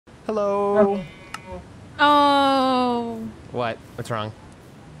Hello. Oh. What? What's wrong?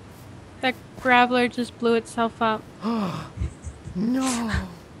 That Graveler just blew itself up. No.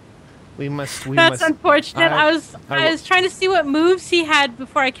 We must. That's unfortunate. I was trying to see what moves he had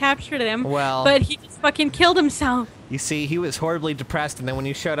before I captured him. Well, but he just fucking killed himself. You see, he was horribly depressed, and then when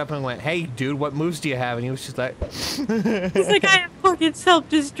you showed up and went, "Hey, dude, what moves do you have?" and he was just like, he's like, "I am fucking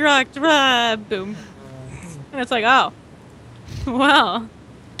self-destruct." Boom. And it's like, oh, well.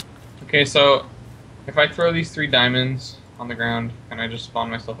 Okay, so if I throw these 3 diamonds on the ground, can I just spawn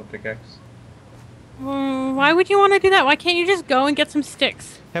myself a pickaxe? Why would you want to do that? Why can't you just go and get some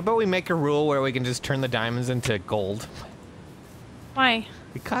sticks? How about we make a rule where we can just turn the diamonds into gold? Why?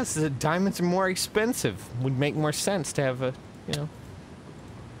 Because the diamonds are more expensive. Would make more sense to have a, you know.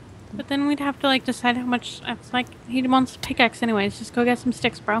 But then we'd have to like decide how much. It's like he wants a pickaxe anyways. Just go get some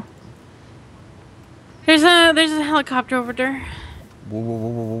sticks, bro. There's a helicopter over there.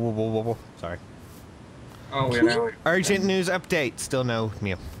 Whoa. Sorry. Oh, we have Urgent news update. Still no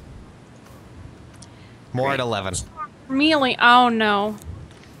Mew. More at 11. Charmeleon. Oh no.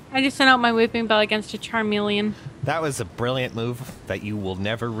 I just sent out my whipping bell against a Charmeleon. That was a brilliant move that you will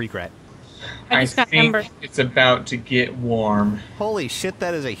never regret. I just got Ember. It's about to get warm. Holy shit,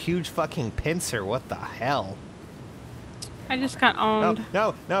 that is a huge fucking pincer. What the hell? I just got owned.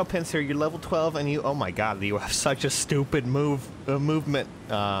 No, pincer, you're level 12 and you, oh my god, you have such a stupid movement.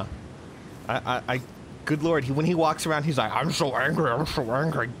 Good lord, when he walks around, he's like, I'm so angry. I'm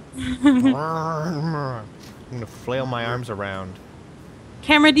gonna flail my arms around.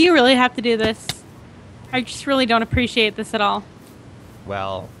 Camera, do you really have to do this? I just really don't appreciate this at all.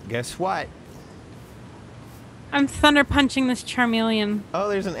 Well, guess what? I'm thunder punching this Charmeleon. Oh,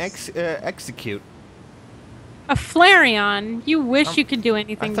 there's an execute. A Flareon? You wish you could do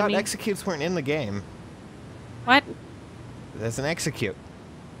anything to me. I thought executes weren't in the game. What? There's an execute.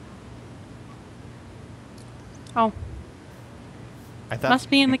 Oh. I thought must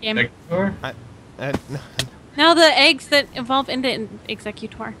be in the game. No, the eggs that evolve into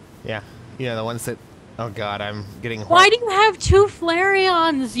Executor. Yeah. Yeah, the ones that... Oh god, I'm getting... Why do you have 2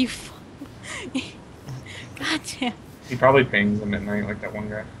 Flareons? You... God damn. He probably pings them at night like that one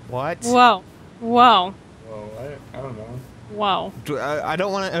guy. What? Whoa. Whoa, what? I don't know. Whoa. I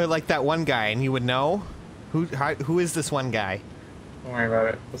don't want to like that one guy, and you would know? Who is this one guy? Don't worry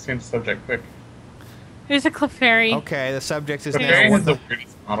about it. Let's get the subject quick. There's a Clefairy. Okay, the subject is Clefairy now... is the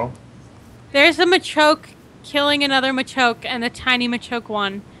weirdest model. There's a Machoke killing another Machoke, and the tiny Machoke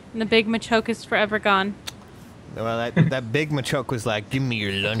won. And the big Machoke is forever gone. Well, that big Machoke was like, give me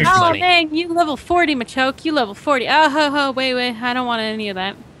your lunch oh, money. Oh, dang, you level 40, Machoke. You level 40. Oh, ho, wait. I don't want any of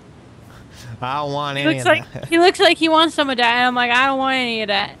that. I don't want any of that. He looks like he wants some of that, and I'm like, I don't want any of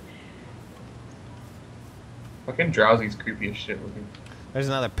that. Fucking Drowsy's creepy as shit looking. There's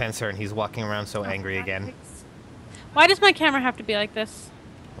another pincer, and he's walking around so angry again. Why does my camera have to be like this?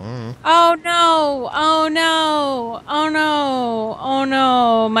 Mm. Oh no! Oh no! Oh no! Oh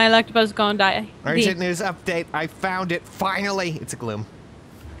no! My Electabuzz gonna die. Urgent news update. I found it finally. It's a Gloom.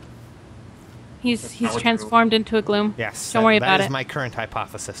 He's transformed into a Gloom. Yes. Don't worry about it. That is my current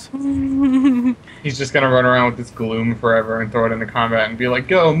hypothesis. He's just gonna run around with this Gloom forever and throw it into combat and be like,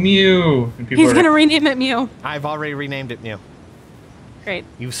 "Go Mew!" And He's gonna rename it Mew. I've already renamed it Mew. Great.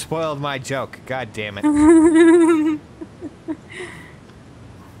 You spoiled my joke. God damn it.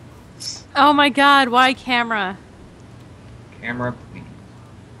 Oh my god, why camera? Camera, please.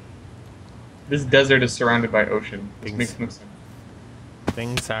 This desert is surrounded by ocean. This makes no sense.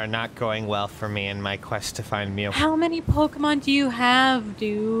 Things are not going well for me in my quest to find Mew. How many Pokemon do you have,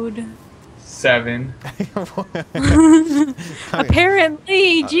 dude? 7.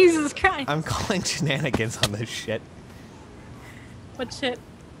 Apparently, Jesus Christ. I'm calling shenanigans on this shit. What shit?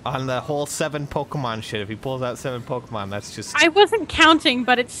 On the whole 7 Pokemon shit. If he pulls out 7 Pokemon, that's just... I wasn't counting,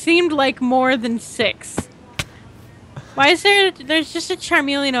 but it seemed like more than 6. Why is there's just a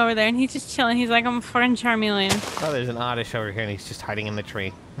Charmeleon over there, and he's just chilling. He's like, I'm a fucking Charmeleon. Oh, there's an Oddish over here, and he's just hiding in the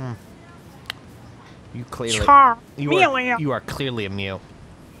tree. You clearly... Charmeleon. You are clearly a Mew.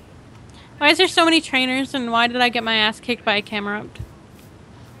 Why is there so many trainers, and why did I get my ass kicked by a Camerupt?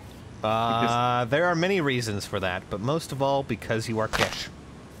 There are many reasons for that, but most of all, because you are Kish.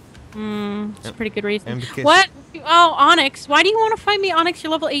 It's a pretty good reason. What? Oh, Onyx. Why do you want to fight me, Onyx?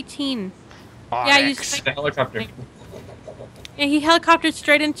 You're level 18. Onyx. Yeah, you just... The helicopter. Yeah, he helicoptered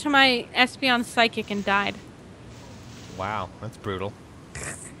straight into my Espeon Psychic and died. Wow, that's brutal.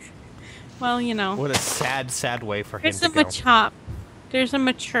 Well, you know. What a sad, sad way for him to go. There's a Machop. There's a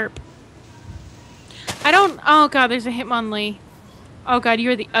Machirp. I don't... Oh, God, there's a Hitmonlee. Oh, God,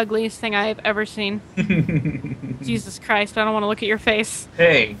 you're the ugliest thing I have ever seen. Jesus Christ, I don't want to look at your face.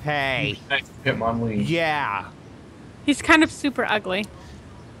 Hey. Hey. Nice Hitmonlee. Yeah. He's kind of super ugly.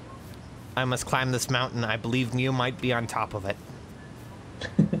 I must climb this mountain. I believe Mew might be on top of it.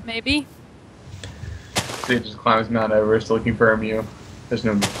 Maybe. They just climbs Mount Everest looking for a Mew. There's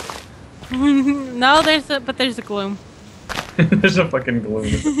no Mew. No, there's a gloom. There's a fucking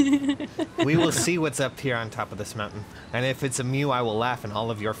gloom. We will see what's up here on top of this mountain. And if it's a Mew, I will laugh in all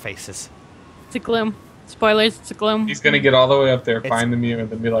of your faces. It's a gloom. Spoilers, it's a gloom. He's gonna get all the way up there, find the Mew, and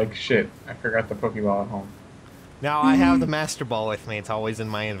then be like, shit, I forgot the Pokeball at home. Now I have the Master Ball with me. It's always in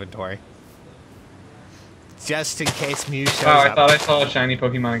my inventory. Just in case Mew shows Oh, I up. thought I saw a shiny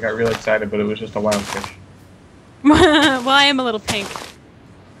Pokemon and got real excited, but it was just a wild fish. Well, I am a little pink.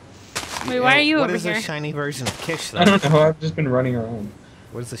 Wait, why are you What over is here? a shiny version of Kish, though? I don't know, I've just been running around.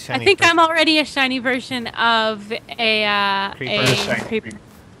 What is the shiny I think version? I'm already a shiny version of a Creeper. Shiny creeper. creeper.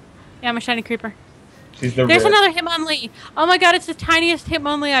 Yeah, I'm a shiny creeper. She's the There's red. another Hitmonlee. Oh my god, it's the tiniest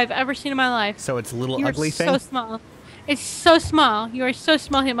Hitmonlee I've ever seen in my life. So it's a little You are ugly so thing? small. It's so small. You are so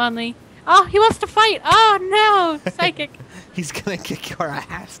small, Hitmonlee. Oh, he wants to fight. Oh no, psychic. He's gonna kick your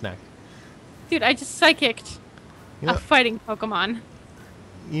ass now. Dude, I just psychicked You know, a fighting Pokemon.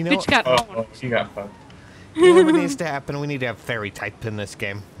 you know, Bitch got Oh, owned. he got fucked. you know what needs to happen? We need to have Fairy type in this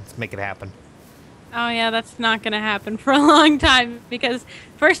game. Let's make it happen. Oh yeah, that's not gonna happen for a long time because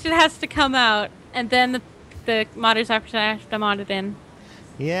first it has to come out, and then the modders have to mod it in.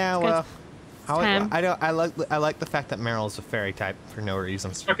 Yeah, It's well, time. I like the fact that Meryl's a Fairy type for no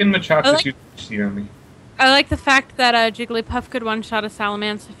reason. Fucking Machop I just like- used seed on me. I like the fact that Jigglypuff could one-shot a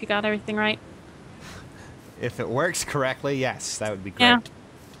Salamence if you got everything right. If it works correctly, yes, that would be great. Yeah.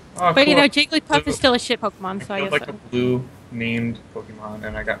 Oh, But you cool. know, Jigglypuff is still a shit Pokemon, so I I guess like so. a blue named Pokemon,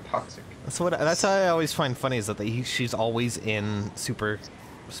 and I got toxic. That's what I always find funny is that she's always in Super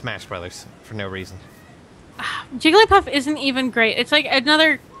Smash Brothers for no reason. Jigglypuff isn't even great. It's like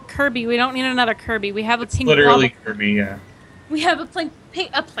another Kirby. We don't need another Kirby. We have a pink Literally blob. Kirby, yeah. We have a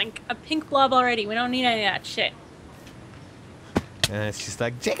pink blob already. We don't need any of that shit. And it's just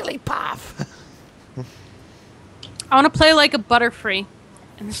like Jigglypuff. I want to play like a Butterfree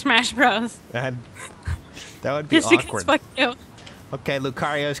in Smash Bros. that would be Just awkward. because fuck you. Okay,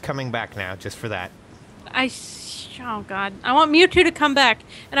 Lucario's coming back now, just for that. Oh god. I want Mewtwo to come back.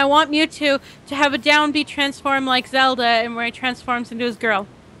 And I want Mewtwo to have a down B transform like Zelda and where he transforms into his girl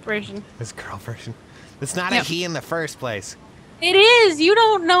version. His girl version. It's not Yep. a he in the first place. It is! You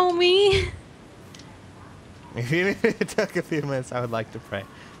don't know me! If it took a few minutes, I would like to pray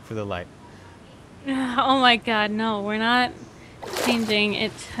for the light. Oh my god, no. We're not changing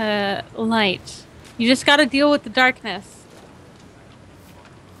it to light. You just gotta deal with the darkness.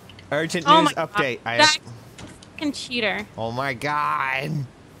 Urgent Oh news my update. god. That fucking cheater. Oh my god.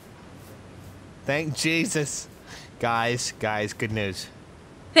 Thank Jesus. Guys, good news.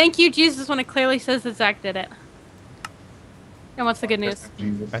 Thank you, Jesus, when it clearly says that Zach did it. And what's the good news?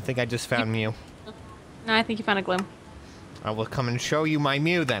 Jesus. I think I just found Mew. No, I think you found a gloom. I will come and show you my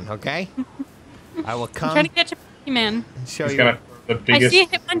Mew then, okay? I will I'm come trying to catch a Pokemon. and show He's you. gonna throw the I biggest. see a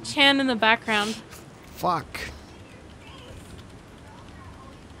Hitmonchan in the background. Fuck.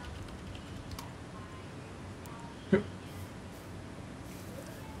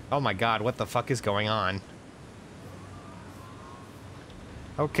 Oh my god, what the fuck is going on?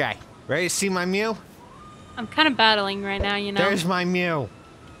 Okay, ready to see my Mew? I'm kind of battling right now, you know. There's my Mew.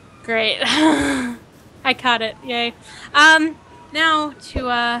 Great. I caught it. Yay. Now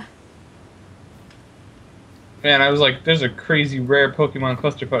to, Man, I was like, there's a crazy rare Pokemon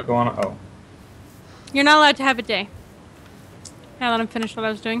clusterfuck going on. Oh. you're not allowed to have a day. Can I let him finish what I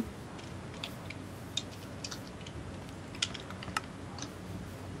was doing?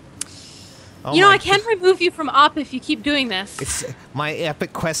 Oh You know, my I can remove you from op if you keep doing this. It's my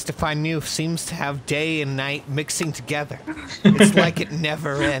epic quest to find Mew seems to have day and night mixing together. It's like it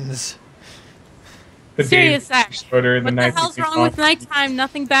never ends. The Serious, days Zach. shorter and What the nights hell's become wrong with longer. nighttime?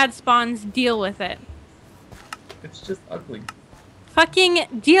 Nothing bad spawns. Deal with it. It's just ugly.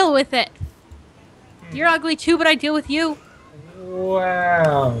 Fucking deal with it. You're ugly too, but I deal with you.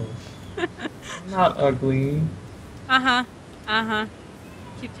 Wow. Not ugly. Uh-huh. Uh-huh.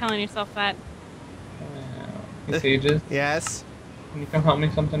 Keep telling yourself that. Wow. Hey, Sages, Yes? can you come help me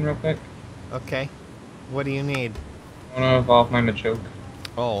something real quick? Okay. What do you need? I want to evolve my Machoke.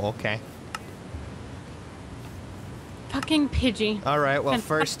 Oh, okay. Fucking Pidgey. Alright, well And-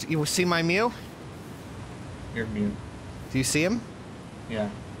 first, you see my Mew? You're Mew. Do you see him? Yeah.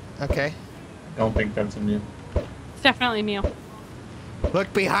 Okay. I don't think that's a Mew. It's definitely Mew.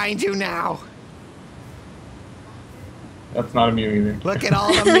 Look behind you now! That's not a Mew either. Look at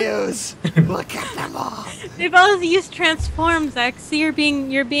all the Mews. Look at them all. They've always used transform, Zach. See, you're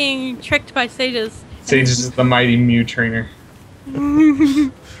being tricked by Sages. Sage is the mighty Mew trainer.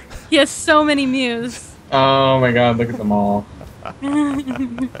 He has so many Mews. Oh my god, look at them all.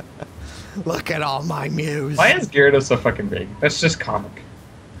 Look at all my Mews. Why is Gyarados so fucking big? That's just comic.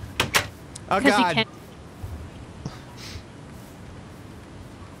 Oh god.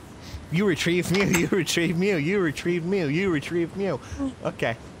 You retrieve Mew, you retrieve Mew, you retrieve Mew, you retrieve Mew.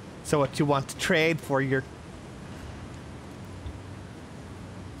 Okay. So what you want to trade for your...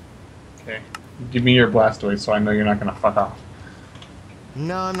 Okay. Give me your Blastoise so I know you're not gonna fuck off.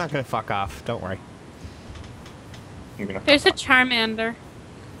 No, I'm not gonna fuck off. Don't worry. You're gonna fuck There's a off. Charmander.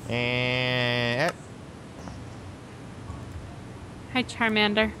 And... Hi,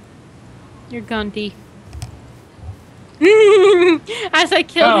 Charmander. You're Gundy. As I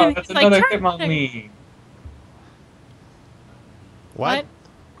killed Oh, him, that's he's like, another Charmander. Hitmonlee. What?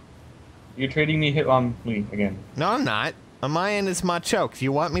 You're trading me Hitmonlee again. No, I'm not. On my end, it's Machoke. Do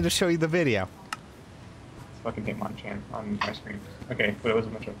you want me to show you the video? It's fucking Hitmonchan on my screen. Okay, but it was a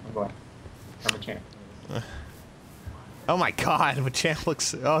Machoke. I'm glad. I'm a champ. Oh my god, Machamp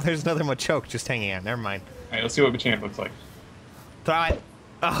looks... Oh, there's another Machoke just hanging out. Never mind. Alright, let's see what Machamp looks like. Throw it.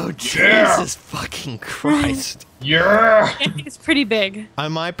 Oh, Yeah. Jesus fucking Christ. Yeah! I think it's pretty big.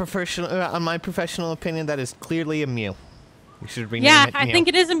 On my professional opinion, that is clearly a Mew. You should rename Yeah, it I Mew. think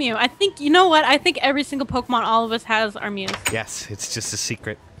it is a Mew. I think, you know what? I think every single Pokemon all of us has are Mews. Yes, it's just a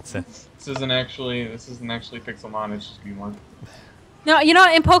secret. It's a... This isn't actually Pixelmon, it's just V1. No, you know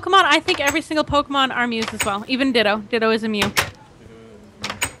what? In Pokemon, I think every single Pokemon are Mews as well. Even Ditto. Ditto is a Mew.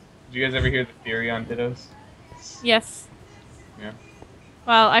 Did you guys ever hear the theory on Dittos? Yes. Yeah.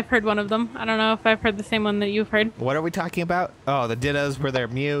 Well, I've heard one of them. I don't know if I've heard the same one that you've heard. What are we talking about? Oh, the Dittos were their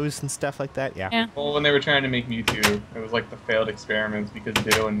Mews and stuff like that? Yeah. Yeah. Well, when they were trying to make Mewtwo, it was like the failed experiments because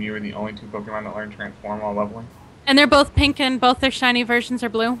Ditto and Mew were the only two Pokemon that learned Transform while leveling. And they're both pink and both their shiny versions are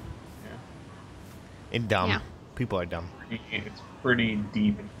blue. Yeah. And dumb. Yeah. People are dumb. It's pretty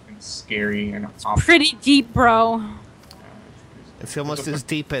deep and scary and Pretty deep, bro. It's almost as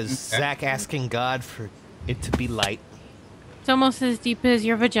deep as Zach asking God for it to be light. It's almost as deep as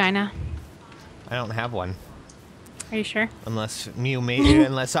your vagina. I don't have one. Are you sure? Unless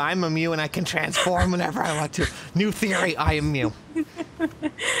unless I'm a Mew and I can transform whenever I want to. New theory, I am Mew.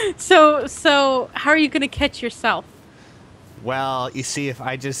 So how are you gonna catch yourself? Well, you see, if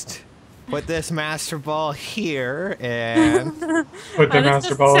I just put this Master Ball here and... Put the this Master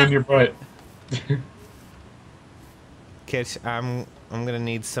doesn't Ball in sound- your butt. Kish, I'm gonna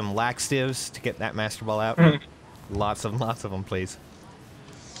need some laxatives to get that Master Ball out. Lots of them, please.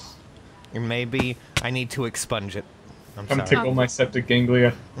 And maybe I need to expunge it. I'm Come sorry. tickle my septic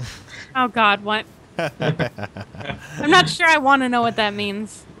ganglia. Oh God, what? I'm not sure I want to know what that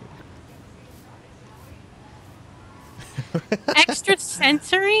means. Extra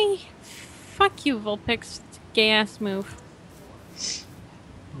sensory? Fuck you, Vulpix. Gay ass move.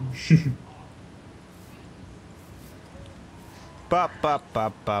 I'm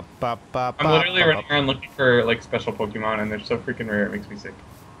literally running around looking for like special Pokemon, and they're so freaking rare. It makes me sick.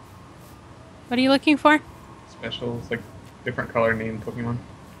 What are you looking for? Specials, like different color named Pokemon.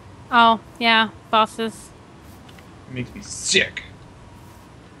 Oh, yeah, bosses. It makes me sick.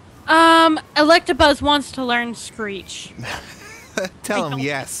 Electabuzz wants to learn Screech. Tell I him don't-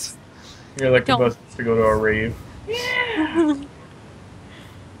 yes. You're like the Don't. bus to go to a rave.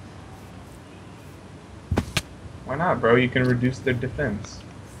 Why not, bro? You can reduce their defense.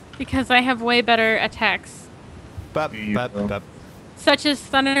 Because I have way better attacks. Bup, Do you, bup, bro? bup. Such as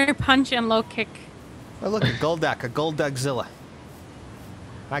Thunder Punch and Low Kick. Oh, look, a Golduck, a Goldugzilla.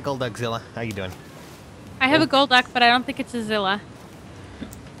 Hi, Goldugzilla. How you doing? I have a Golduck, but I don't think it's a Zilla.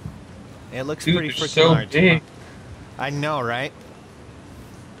 It looks Dude, pretty they're freaking so large. big. I know, right?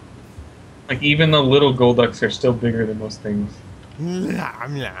 Like even the little Golducks are still bigger than most things. Nah.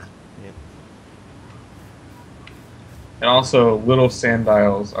 Yeah. And also, little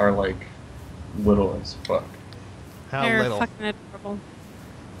Sandiles are like little as fuck. How They're little? fucking adorable.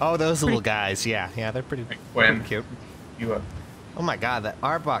 Oh, those little guys. Yeah, they're pretty, Like when pretty cute. you Oh my god, that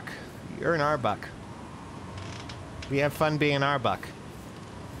Arbok. You're an Arbok. We have fun being an Arbok.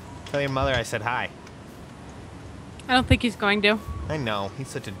 Tell your mother I said hi. I don't think he's going to. I know, he's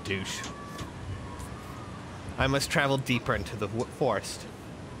such a douche. I must travel deeper into the forest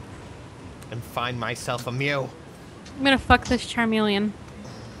and find myself a Mew. I'm gonna fuck this Charmeleon.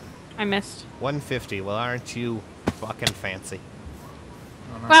 I missed. 150. Well, aren't you fucking fancy?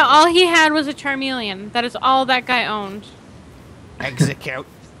 Wow, all he had was a Charmeleon. That is all that guy owned. Execute.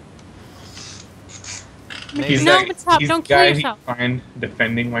 He's No, that, stop, he's don't the kill guy yourself. you find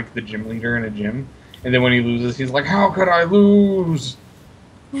defending like the gym leader in a gym, and then when he loses, he's like, "How could I lose?"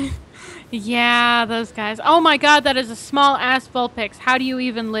 Yeah, those guys. Oh my god, that is a small ass Vulpix. How do you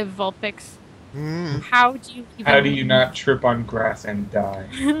even live, Vulpix? How do you even How do you not trip on grass and die?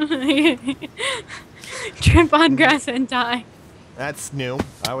 trip on grass and die? That's new.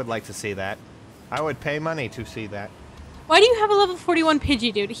 I would like to see that. I would pay money to see that. Why do you have a level 41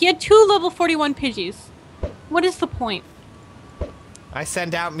 Pidgey, dude? He had 2 level 41 Pidgeys. What is the point? I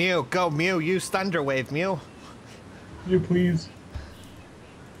send out Mew. Go, Mew. Use Thunder Wave, Mew. You please.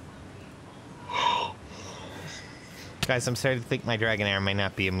 Guys, I'm starting to think my Dragonair may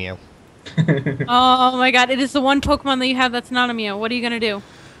not be a Mew. Oh my god, it is the one Pokemon that you have that's not a Mew. What are you gonna do?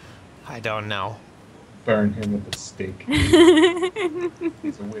 I don't know. Burn him with a stake.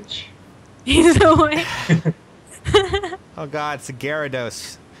 He's a witch. He's away. Oh god, it's a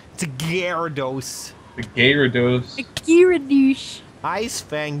Gyarados. It's a Gyarados. The Gyarados. A Gyarados. Ice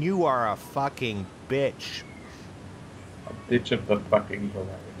Fang, you are a fucking bitch. A bitch of the fucking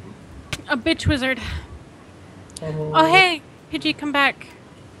variety. A bitch wizard. Oh hey, Pidgey, come back.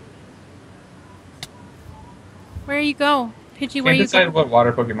 Where you go? Pidgey, where Can't you decide go? what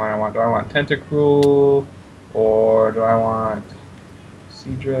water Pokemon I want. Do I want Tentacruel? Or do I want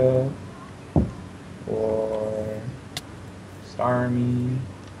Seadra? Or Starmie?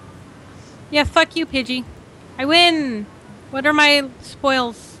 Yeah, fuck you, Pidgey. I win. What are my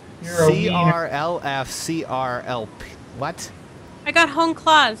spoils? You're a wiener. CRLF. What? I got Hone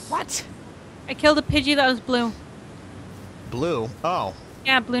Claws. What? I killed a Pidgey that was blue. Blue. Oh,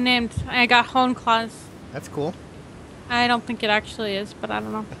 Yeah, blue named. I got Hone Claws. that's cool. I don't think it actually is, but I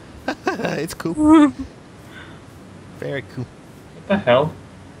don't know. It's cool. Very cool. What the hell?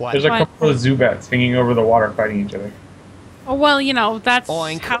 What? There's a What? couple of Zubats hanging over the water fighting each other. Oh, well, you know, that's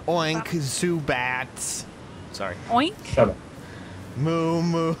Oink, how... oink, Zubats. Sorry. Oink? Shut up. Moo,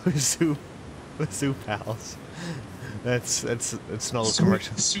 moo, zoo pals. That's an old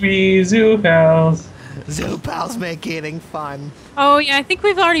commercial. Sweet Zubats. Zoo pals make eating fun. Oh, yeah, I think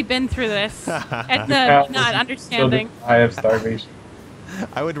we've already been through this. At the not understanding. I have starvation.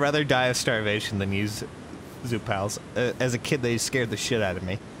 I would rather die of starvation than use zoo pals. As a kid, they scared the shit out of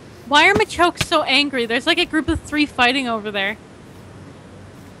me. Why are Machokes so angry? There's like a group of 3 fighting over there.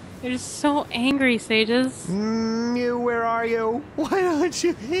 They're just so angry, Sages. Mew, where are you? Why aren't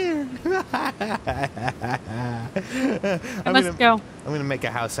you here? Let's go. I'm gonna make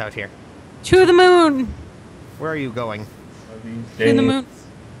a house out here. To the moon! Where are you going? To the moon.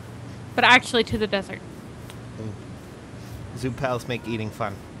 But actually to the desert. Zoo pals make eating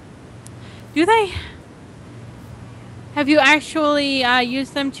fun. Do they? Have you actually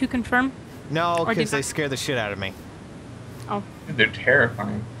used them to confirm? No, Or because did they not? scare the shit out of me. Oh. They're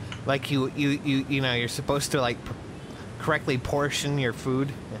terrifying. Like you know, you're supposed to like correctly portion your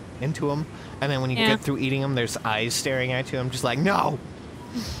food into them, and then when you Yeah. get through eating them, there's eyes staring at you. I'm just like, no,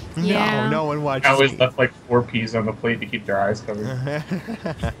 Yeah. no one watches I always me. left like 4 peas on the plate to keep their eyes covered.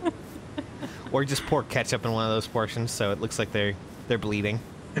 Or just pour ketchup in one of those portions, so it looks like they're bleeding.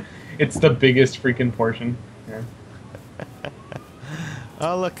 It's the biggest freaking portion. Yeah.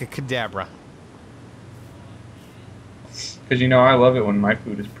 Oh look, a Kadabra. Because you know I love it when my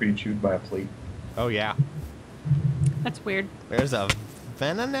food is pre-chewed by a plate. Oh yeah, That's weird. there's a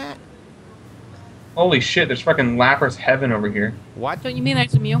Venonat. Holy shit, there's fucking Lapras heaven over here. What? Don't you mean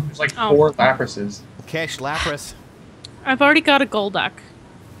there's a Mew? There's like Oh. 4 Laprases. Kish, Lapras. I've already got a Golduck.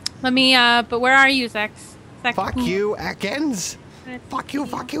 Let me, but where are you, Zex? Zex Fuck you, Ekans. Fuck you,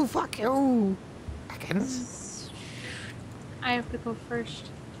 fuck you, fuck you. Ekans. I have to go first.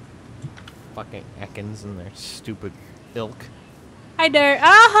 Fucking Ekans and their stupid ilk. Hi there.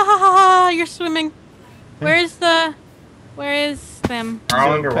 Ah, ha, ha, ha, ha. You're swimming. Where is them? They're all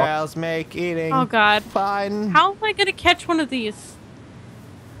Zoo underwater. pals make eating Oh, God. fun. How am I going to catch one of these?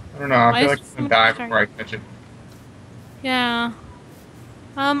 I don't know, I Why feel is like I'm someone gonna die trying- before I catch it. Yeah.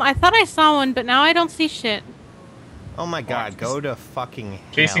 I thought I saw one, but now I don't see shit. Oh my god, go to fucking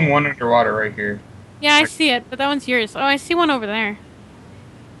Chasing hell. one underwater right here. Yeah, I see it, but that one's yours. Oh, I see one over there.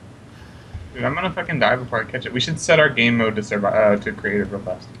 Dude, I'm gonna fucking die before I catch it. We should set our game mode to to creative real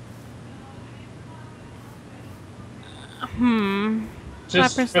fast.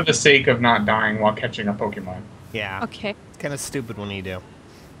 Just Lapras. for the sake of not dying while catching a Pokemon. Yeah, Okay. kind of stupid when you do.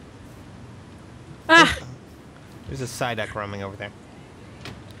 Ah, There's a Psyduck roaming over there.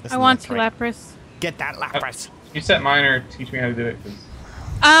 I want That's to, right. Lapras. Get that Lapras. You set mine or teach me how to do it. 'Cause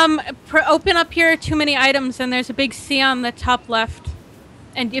Open up your too many items, and there's a big C on the top left.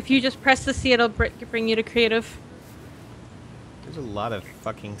 And if you just press the C, it'll bring you to creative. There's a lot of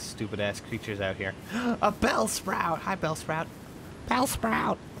fucking stupid ass creatures out here. A bell sprout! Hi, bell sprout. Bell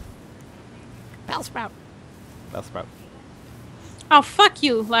sprout. Bell sprout. Bell sprout. Oh, fuck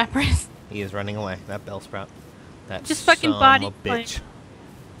you, Lapras. He is running away. That bell sprout. That Just fucking son body of a bitch.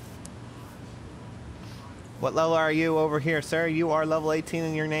 What level are you over here, sir? You are level 18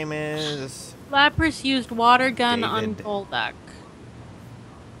 and your name is... Lapras used water gun on David. Golduck.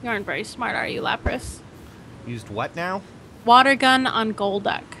 You aren't very smart, are you, Lapras? Used what now? Water gun on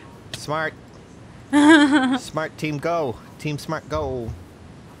Golduck. Smart. Smart team, go. Team smart, go.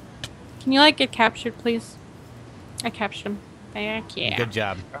 Can you, like, get captured, please? I captured him. Heck yeah. Good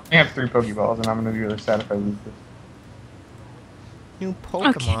job. I have 3 Pokeballs, and I'm gonna be really sad if I lose this. New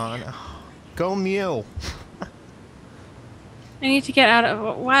Pokemon. Okay. Go Mew. I need to get out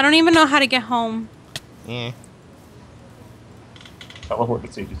of... Well, I don't even know how to get home. Yeah. Teleport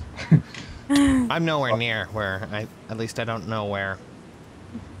to Sages. I'm nowhere near where at least I don't know where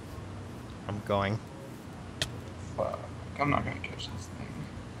I'm going. Fuck, I'm not gonna catch this thing.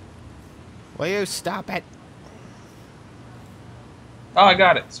 Will you stop it? Oh, I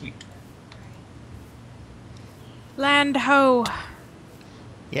got it. Sweet. Land ho.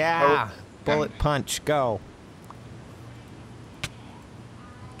 Yeah. Oh. Bullet punch, go.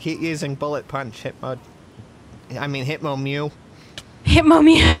 Keep using bullet punch, hit mode. I mean Hitmo Mew.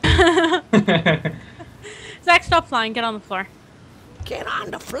 Hitmomew. Zach, stop flying. Get on the floor. Get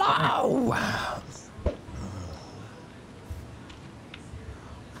on the floor.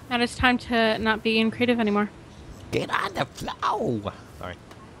 Now it's time to not be in creative anymore. Get on the floor. Sorry.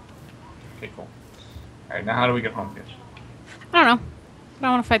 Okay, cool. Alright, now how do we get home, Kish? I don't know. I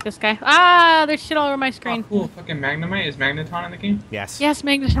don't want to fight this guy. Ah, there's shit all over my screen. Oh, cool. Fucking Magnemite. Is Magneton in the game? Yes. Yes,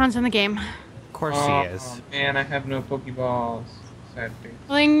 Magneton's in the game. Of course Oh, he is. man, I have no Pokeballs. Sad face.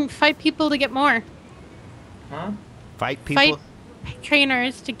 Well, then fight people to get more. Huh? Fight people. Fight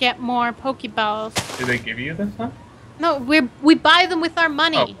trainers to get more Pokeballs. Did they give you this stuff? No, we buy them with our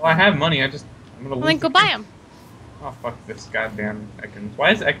money. Oh, well, I have money. I'm gonna Well, lose then go the buy game. them. Oh, fuck this goddamn Ekans.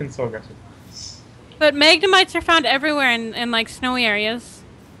 Why is Ekans so aggressive? But Magnemites are found everywhere in like snowy areas.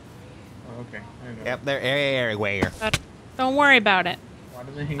 Oh, okay. I know. Yep, they're everywhere. But don't worry about it. Why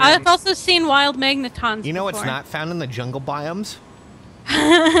do they hang out I've also seen wild Magnetons. You know what's before. not found in the jungle biomes?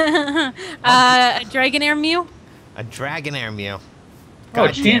 A Dragonair Mew? A Dragonair Mew. Oh,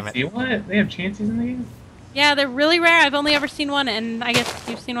 God damn it. Chansey. What? They have Chanseys in the game? Yeah, they're really rare. I've only ever seen one, and I guess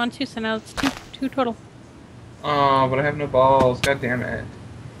you've seen one too, so now it's two total. Oh, but I have no balls. God damn it.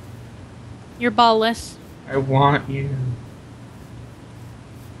 You're ballless. I want you.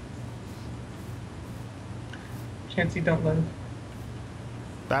 Chansey, don't live.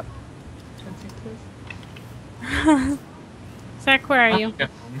 That. Chansey, please. Zach, where are you? Get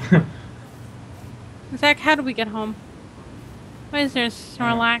home. Zach, how do we get home? Why is there a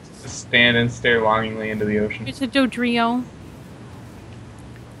Snorlax? Just stand and stare longingly into the ocean. There's a Dodrio.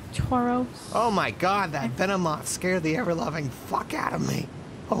 Tauros. Oh my god, that Venomoth scared the ever-loving fuck out of me.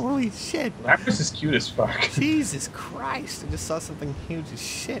 Holy shit. Lapras is cute as fuck. Jesus Christ. I just saw something huge as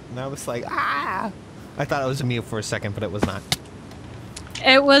shit, and I was like, ah! I thought it was a Mew for a second, but it was not.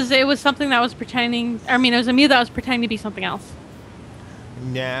 It was something that was pretending. I mean, it was a Mew that was pretending to be something else.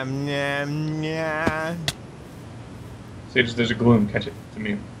 Nyam, nyam, nyam. Sage, there's a gloom. Catch it. It's a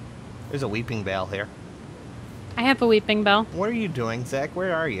Mew. There's a Weeping Bell here. I have a Weeping Bell. What are you doing, Zach?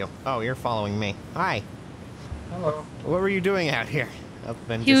 Where are you? Oh, you're following me. Hi. Hello. What were you doing out here? Other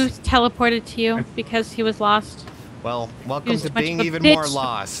than He was just... teleported to you because he was lost. Well, welcome was to too much being of a even more bitch.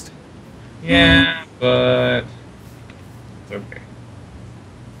 lost. Yeah, but it's okay.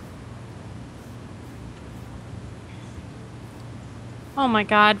 Oh my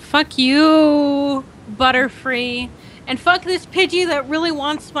god. Fuck you, Butterfree. And fuck this Pidgey that really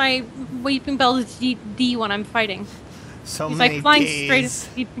wants my Weeping Bell to D when I'm fighting. So He's many like flying days.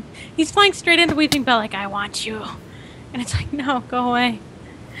 straight. He's flying straight into Weeping Bell like, I want you. And it's like, no, go away.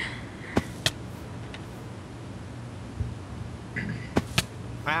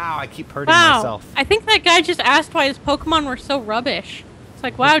 Wow, I keep hurting Wow. myself. I think that guy just asked why his Pokemon were so rubbish. It's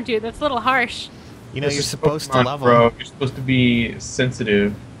like, wow, dude, that's a little harsh. You know, This you're is supposed Pokemon, to love bro. them You're supposed to be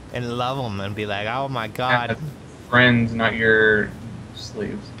sensitive. and love them and be like, oh my god. As friends, not your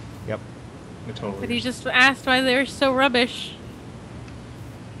slaves. Yep. Totally. But he just asked why they were so rubbish.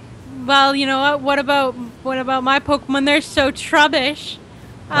 Well, you know what? What about my Pokemon? They're so trubbish.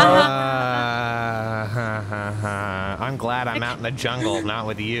 I'm glad I'm out in the jungle, not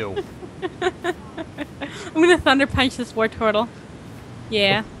with you. I'm gonna Thunder Punch this Wartortle.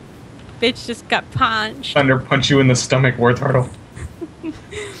 Yeah. Bitch just got punched. Thunder punch you in the stomach, Wartortle.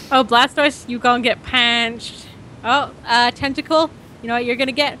 Oh, Blastoise, you gonna get punched. Oh, tentacle. You know what? You're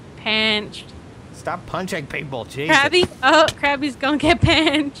gonna get pinched. Stop punching people, Jesus. Krabby. Oh, Krabby's gonna get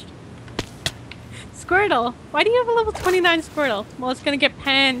pinched. Squirtle. Why do you have a level 29 Squirtle? Well, it's gonna get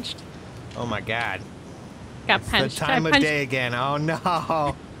pinched. Oh my God. Got It's pinched. the time I of punched- day again. Oh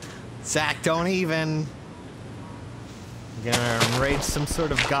no. Zach, don't even. I'm gonna enrage some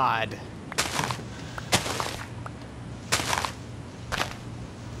sort of god.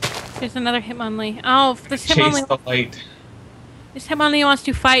 There's another Hitmonlee. Oh, this Chase Hitmonlee. the light. This Hitmonlee wants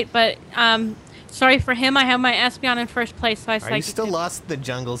to fight, but sorry for him. I have my Espeon in first place, so I Are you still lost in the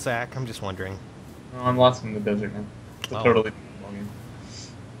jungle, Zach? I'm just wondering. No, I'm lost in the desert now. It's a Oh. totally different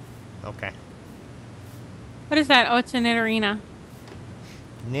ballgame. Okay. What is that? Oh, it's a Nidorina.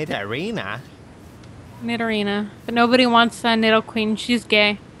 Nidorina? Nidorina. But nobody wants Nidoqueen. She's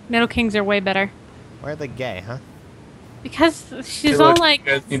gay. Nidokings are way better. Why are they gay, huh? Because she's Hey, all look, like... you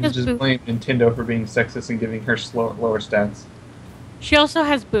guys need to has just boobs. blame Nintendo for being sexist and giving her lower stats. She also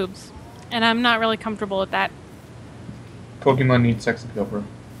has boobs. And I'm not really comfortable with that. Pokemon need sex appeal, bro.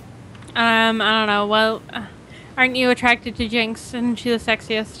 I don't know. Well, aren't you attracted to Jinx? Isn't she the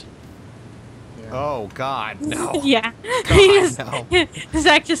sexiest? Yeah. Oh God, no. Yeah. God, no.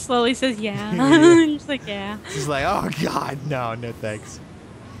 Zach just slowly says, yeah. He's like, yeah. She's like, oh God, no, no thanks.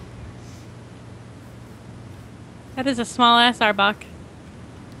 That is a small ass Arbok.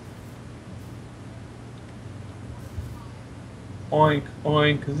 Oink,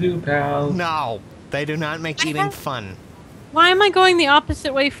 oink, zoo pals. No, they do not make I eating have- fun. Why am I going the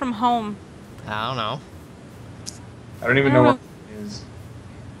opposite way from home? I don't know. I don't even I know don't what it is.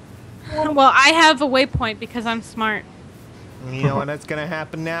 Well, I have a waypoint because I'm smart. You know what's gonna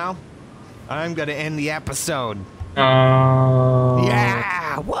happen now? I'm gonna end the episode. Oh.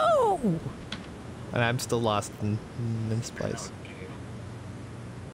 Yeah! Woo! And I'm still lost in this place.